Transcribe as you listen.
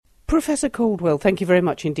Professor Caldwell, thank you very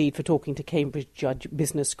much indeed for talking to Cambridge Judge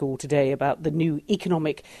Business School today about the new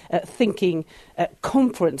economic thinking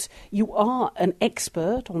conference. You are an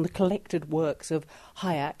expert on the collected works of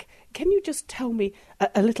Hayek. Can you just tell me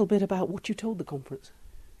a little bit about what you told the conference?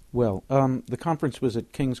 Well, the conference was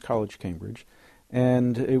at King's College, Cambridge,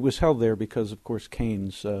 and it was held there because, of course,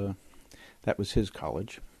 Keynes, that was his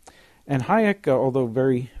college. And Hayek, although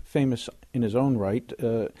very famous in his own right,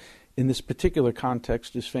 in this particular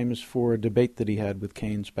context is famous for a debate that he had with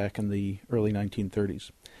Keynes back in the early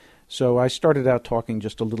 1930s. So I started out talking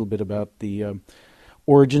just a little bit about the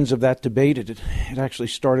origins of that debate. It actually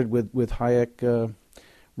started with Hayek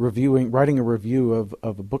writing a review of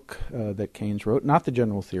a book that Keynes wrote, not the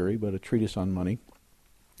general theory, but a treatise on money,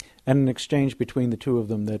 and an exchange between the two of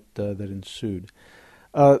them that ensued.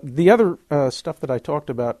 The other stuff that I talked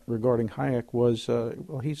about regarding Hayek was,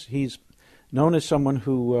 he's known as someone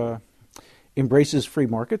who embraces free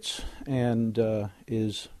markets and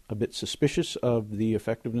is a bit suspicious of the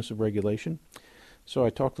effectiveness of regulation. So I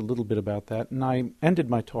talked a little bit about that, and I ended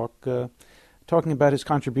my talk talking about his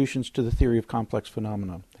contributions to the theory of complex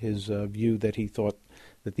phenomena, his view that he thought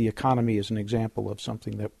that the economy is an example of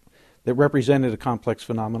something that represented a complex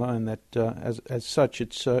phenomena, and that as such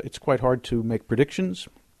it's quite hard to make predictions.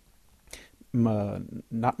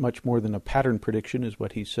 Not much more than a pattern prediction is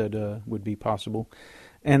what he said would be possible,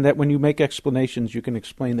 and that when you make explanations, you can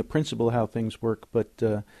explain the principle of how things work, but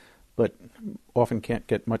often can't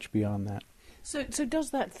get much beyond that. So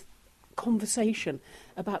does that conversation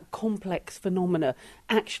about complex phenomena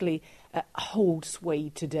actually hold sway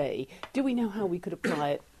today? Do we know how we could apply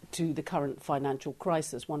it to the current financial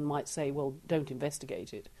crisis? One might say, well, don't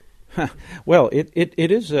investigate it. Well, it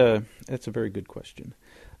is that's a very good question.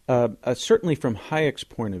 Certainly from Hayek's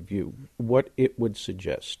point of view, what it would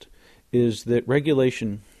suggest is that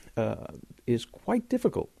regulation is quite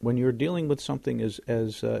difficult when you're dealing with something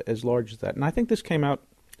as large as that. And I think this came out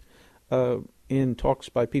in talks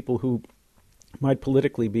by people who might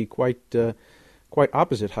politically be quite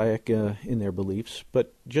opposite Hayek in their beliefs,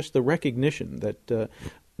 but just the recognition that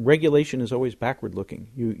regulation is always backward-looking.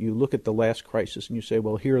 You look at the last crisis and you say,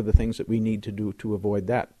 well, here are the things that we need to do to avoid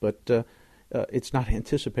that, but it's not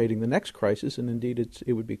anticipating the next crisis, and indeed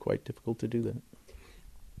it would be quite difficult to do that.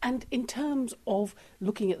 And in terms of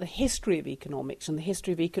looking at the history of economics and the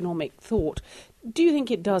history of economic thought, do you think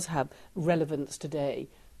it does have relevance today?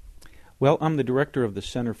 Well, I'm the director of the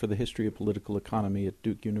Center for the History of Political Economy at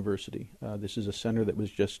Duke University. This is a center that was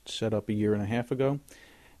just set up a year and a half ago,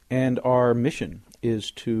 and our mission is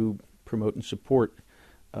to promote and support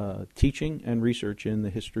teaching and research in the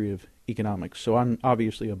history of economics. So I'm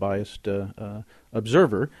obviously a biased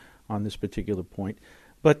observer on this particular point.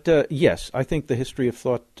 But yes, I think the history of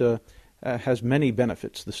thought has many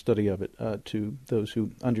benefits, the study of it, to those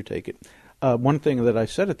who undertake it. One thing that I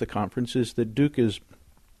said at the conference is that Duke is,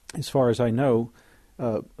 as far as I know,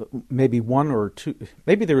 maybe one or two,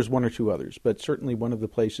 maybe there is one or two others, but certainly one of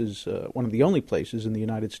the only places in the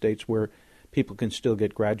United States where people can still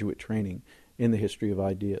get graduate training in the history of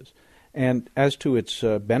ideas. And as to its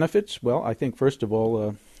benefits, well, I think first of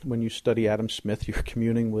all, when you study Adam Smith, you're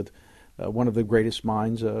communing with one of the greatest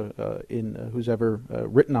minds who's ever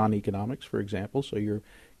written on economics, for example. So you're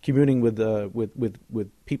communing with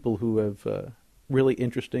people who have really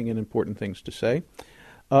interesting and important things to say.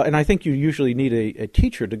 And I think you usually need a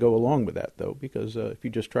teacher to go along with that, though, because if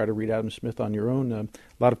you just try to read Adam Smith on your own, a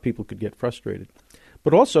lot of people could get frustrated.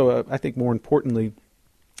 But also, I think more importantly,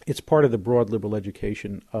 it's part of the broad liberal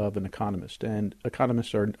education of an economist, and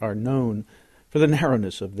economists are known for the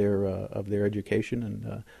narrowness of their education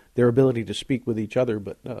and their ability to speak with each other,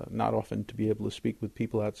 but not often to be able to speak with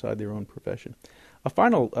people outside their own profession. A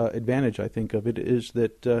final advantage, I think, of it is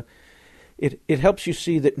that it helps you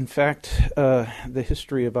see that, in fact, the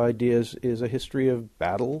history of ideas is a history of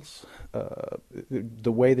battles.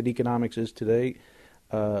 The way that economics is today,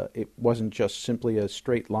 it wasn't just simply a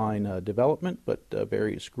straight line development, but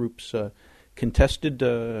various groups contested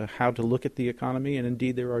how to look at the economy, and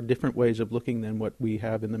indeed there are different ways of looking than what we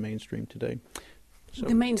have in the mainstream today. So,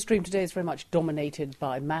 the mainstream today is very much dominated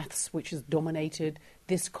by maths, which has dominated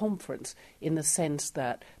this conference in the sense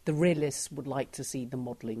that the realists would like to see the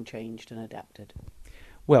modelling changed and adapted.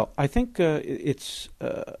 Well, I think it's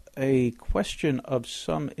a question of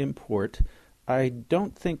some import. I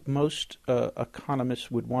don't think most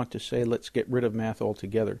economists would want to say, let's get rid of math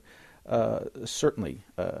altogether. Certainly,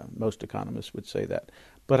 most economists would say that.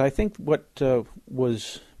 But I think what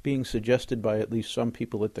was being suggested by at least some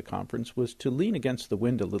people at the conference was to lean against the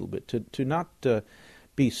wind a little bit, to not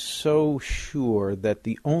be so sure that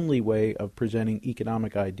the only way of presenting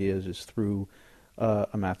economic ideas is through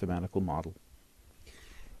a mathematical model.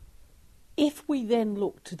 If we then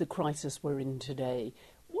look to the crisis we're in today,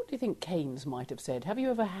 what do you think Keynes might have said? Have you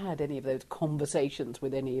ever had any of those conversations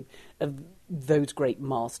with any of those great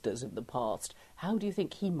masters of the past? How do you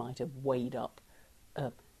think he might have weighed up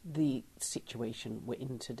the situation we're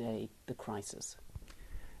in today, the crisis?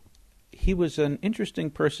 He was an interesting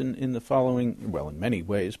person in the following, well, in many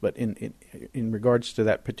ways, but in regards to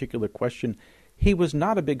that particular question, he was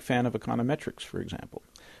not a big fan of econometrics, for example.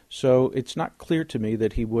 So it's not clear to me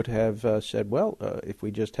that he would have said, well, if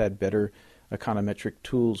we just had better econometric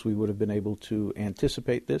tools, we would have been able to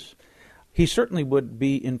anticipate this. He certainly would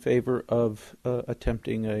be in favor of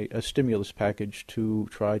attempting a stimulus package to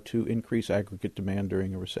try to increase aggregate demand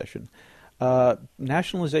during a recession.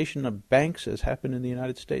 Nationalization of banks, as happened in the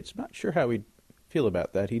United States, I'm not sure how he'd feel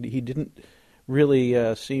about that. He didn't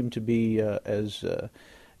really seem to be as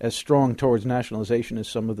strong towards nationalization as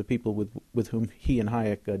some of the people with whom he and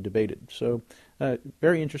Hayek debated. So,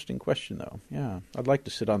 very interesting question, though. Yeah, I'd like to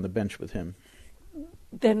sit on the bench with him.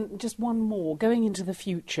 Then just one more. Going into the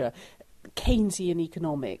future, Keynesian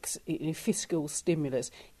economics, fiscal stimulus,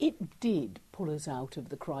 it did pull us out of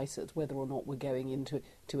the crisis, whether or not we're going into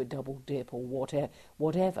a double dip or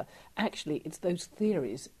whatever. Actually, it's those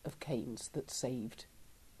theories of Keynes that saved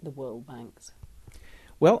the world banks.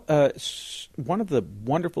 Well, one of the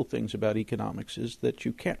wonderful things about economics is that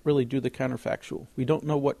you can't really do the counterfactual. We don't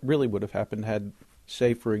know what really would have happened had,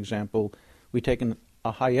 say, for example, we taken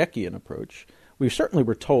a Hayekian approach. We certainly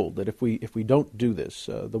were told that if we don't do this,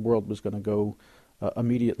 the world was going to go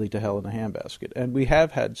immediately to hell in a handbasket. And we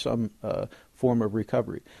have had some form of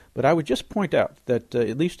recovery. But I would just point out that,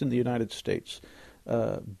 at least in the United States,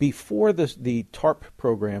 before the TARP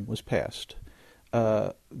program was passed,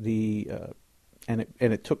 and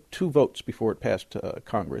it took 2 votes before it passed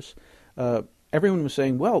Congress, everyone was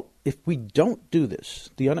saying, well, if we don't do this,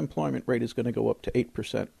 the unemployment rate is going to go up to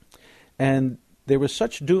 8%. And there was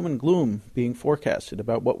such doom and gloom being forecasted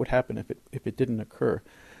about what would happen if it didn't occur,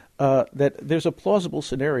 that there's a plausible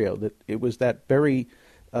scenario that it was that very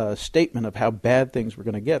statement of how bad things were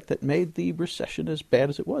going to get that made the recession as bad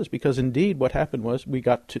as it was. Because indeed what happened was we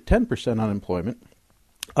got to 10% unemployment,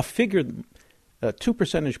 a figure 2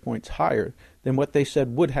 percentage points higher than what they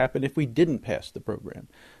said would happen if we didn't pass the program.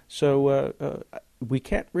 So we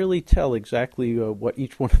can't really tell exactly what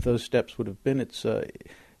each one of those steps would have been.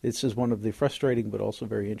 This is one of the frustrating but also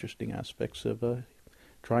very interesting aspects of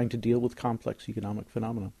trying to deal with complex economic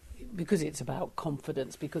phenomena. Because it's about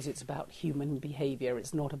confidence, because it's about human behavior.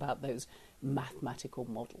 It's not about those mathematical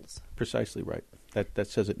models. Precisely right. That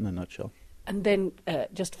says it in a nutshell. And then,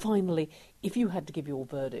 just finally, if you had to give your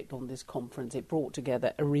verdict on this conference, it brought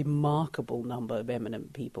together a remarkable number of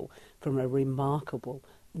eminent people from a remarkable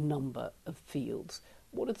number of fields.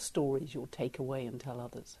 What are the stories you'll take away and tell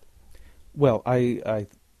others? Well, I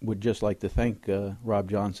would just like to thank Rob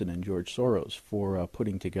Johnson and George Soros for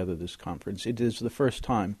putting together this conference. It is the first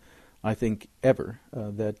time, I think, ever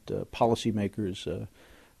that policymakers,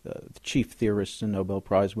 chief theorists and Nobel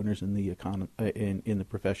Prize winners in the in the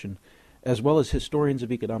profession, as well as historians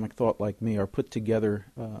of economic thought like me, are put together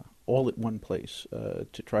all at one place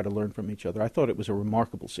to try to learn from each other. I thought it was a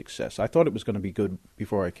remarkable success. I thought it was going to be good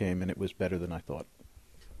before I came, and it was better than I thought.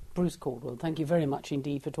 Bruce Caldwell, thank you very much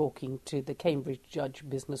indeed for talking to the Cambridge Judge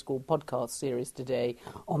Business School podcast series today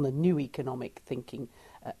on the New Economic Thinking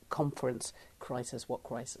Conference, Crisis, What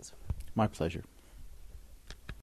Crisis? My pleasure.